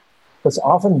 17. What's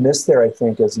often missed there, I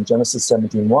think, is in Genesis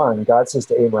 17:1, God says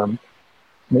to Abram,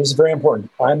 and this is very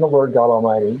important, I'm the Lord God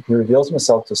Almighty. He reveals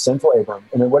himself to sinful Abram.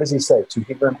 And then what does he say? To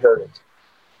Hebrew imperatives.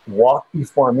 Walk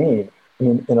before me.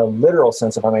 In a literal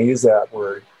sense, if I may use that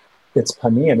word, it's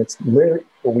panein. It's literally,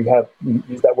 we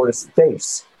use that word as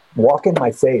face. Walk in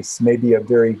my face may be a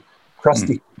very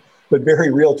crusty but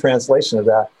very real translation of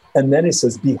that. And then he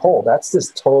says, be whole. That's this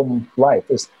total life,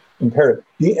 this imperative.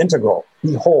 Be integral,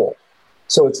 be whole.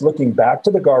 So it's looking back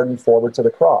to the garden, forward to the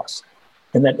cross.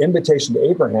 And that invitation to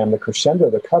Abraham, the crescendo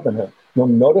of the covenant, you'll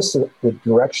notice the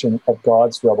direction of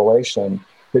God's revelation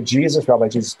that Rabbi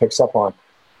Jesus picks up on.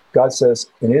 God says,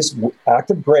 in his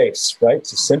act of grace, right,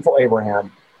 to sinful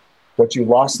Abraham, what you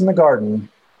lost in the garden,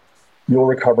 you'll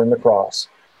recover in the cross.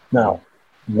 Now,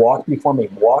 walk before me,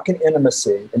 walk in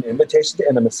intimacy, an invitation to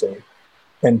intimacy,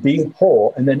 and be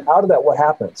whole. And then out of that, what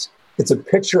happens? It's a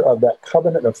picture of that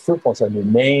covenant of fruitfulness, a new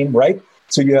name, right?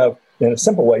 So you have, in a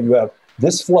simple way, you have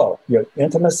this flow. You have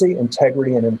intimacy,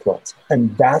 integrity, and influence.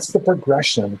 And that's the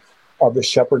progression of the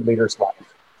shepherd leader's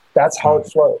life. That's how it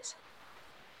flows.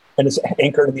 And it's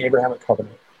anchored in the Abrahamic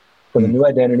covenant with a new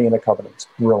identity and a covenant. It's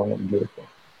brilliant and beautiful.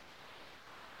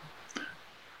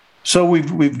 So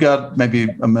we've got maybe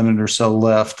a minute or so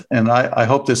left, and I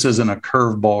hope this isn't a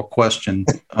curveball question,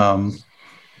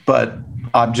 but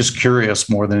I'm just curious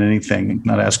more than anything,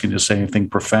 not asking you to say anything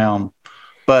profound.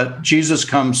 But Jesus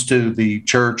comes to the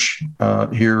church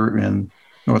here in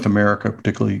North America,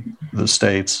 particularly the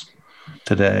States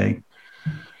today.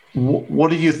 What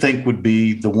do you think would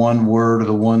be the one word or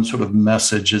the one sort of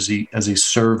message as he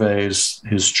surveys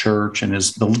his church and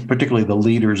particularly the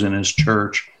leaders in his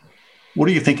church? What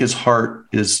do you think his heart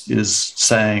is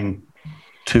saying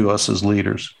to us as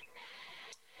leaders?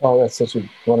 Oh, that's such a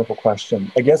wonderful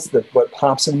question. I guess that what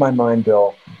pops in my mind,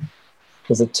 Bill,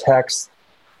 is a text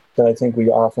that I think we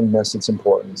often miss its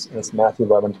importance. And it's Matthew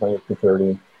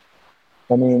 11:28-30.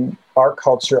 I mean, our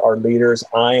culture, our leaders,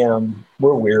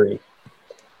 we're weary.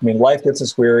 I mean, life gets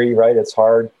us weary, right? It's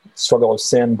hard, struggle of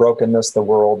sin, brokenness, the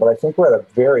world. But I think we're at a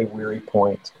very weary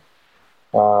point.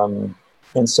 And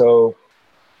so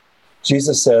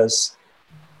Jesus says,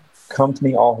 come to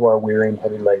me, all who are weary and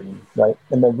heavy laden, right?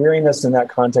 And the weariness in that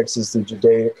context is the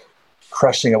Judaic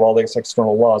crushing of all these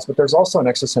external laws. But there's also an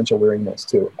existential weariness,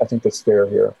 too. I think that's there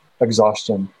here.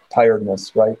 Exhaustion,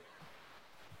 tiredness, right?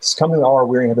 Just come to me, all who are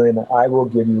weary and heavy laden, and I will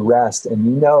give you rest. And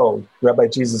you know, Rabbi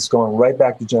Jesus is going right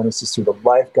back to Genesis through the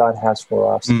life God has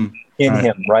for us in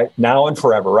him, right? Now and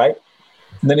forever, right?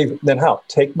 And then how?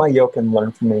 Take my yoke and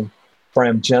learn from me. For I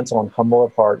am gentle and humble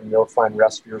of heart, and you'll find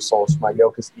rest for your souls. My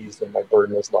yoke is easy and my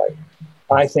burden is light.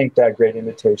 I think that great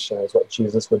invitation is what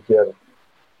Jesus would give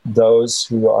those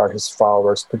who are his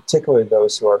followers, particularly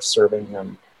those who are serving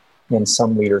him in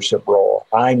some leadership role.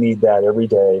 I need that every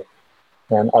day.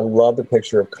 And I love the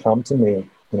picture of come to me,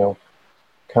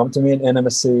 come to me in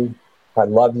intimacy. I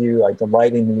love you. I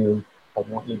delight in you. I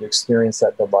want you to experience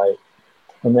that delight.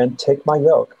 And then take my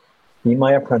yoke. Be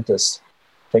my apprentice.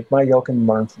 Take my yoke and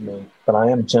learn from me, but I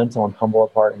am gentle and humble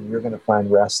of heart, and you're going to find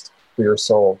rest for your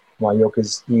soul. My yoke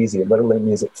is easy. It literally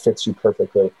means it fits you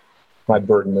perfectly. My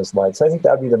burden is light. So I think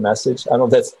that would be the message. I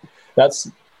don't know if that's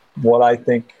what I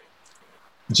think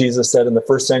Jesus said in the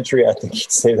first century. I think he'd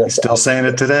say that. He's still saying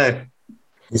it today.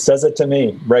 He says it to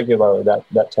me regularly,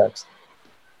 that text.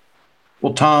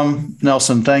 Well, Tom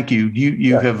Nelson, thank you.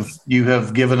 You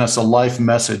have given us a life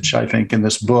message, I think, in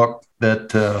this book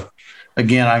that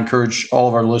again, I encourage all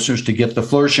of our listeners to get The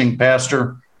Flourishing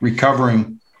Pastor,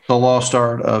 Recovering the Lost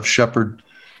Art of Shepherd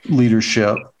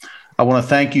Leadership. I want to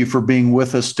thank you for being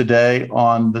with us today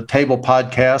on the Table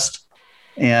Podcast.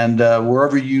 And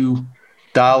wherever you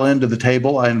dial into the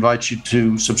table, I invite you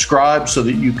to subscribe so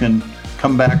that you can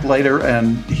come back later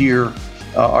and hear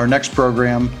our next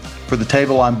program. For the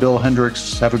Table, I'm Bill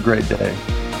Hendricks. Have a great day.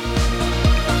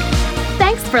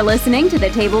 Thanks for listening to the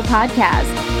Table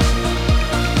Podcast.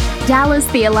 Dallas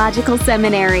Theological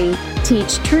Seminary.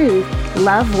 Teach truth,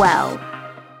 love well.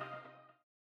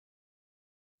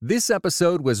 This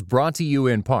episode was brought to you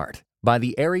in part by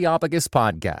the Areopagus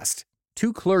Podcast.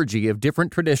 Two clergy of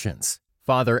different traditions,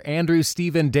 Father Andrew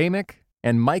Stephen Damick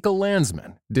and Michael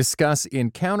Landsman, discuss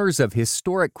encounters of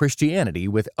historic Christianity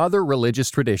with other religious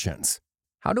traditions.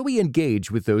 How do we engage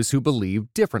with those who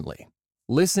believe differently?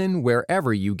 Listen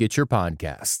wherever you get your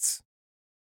podcasts.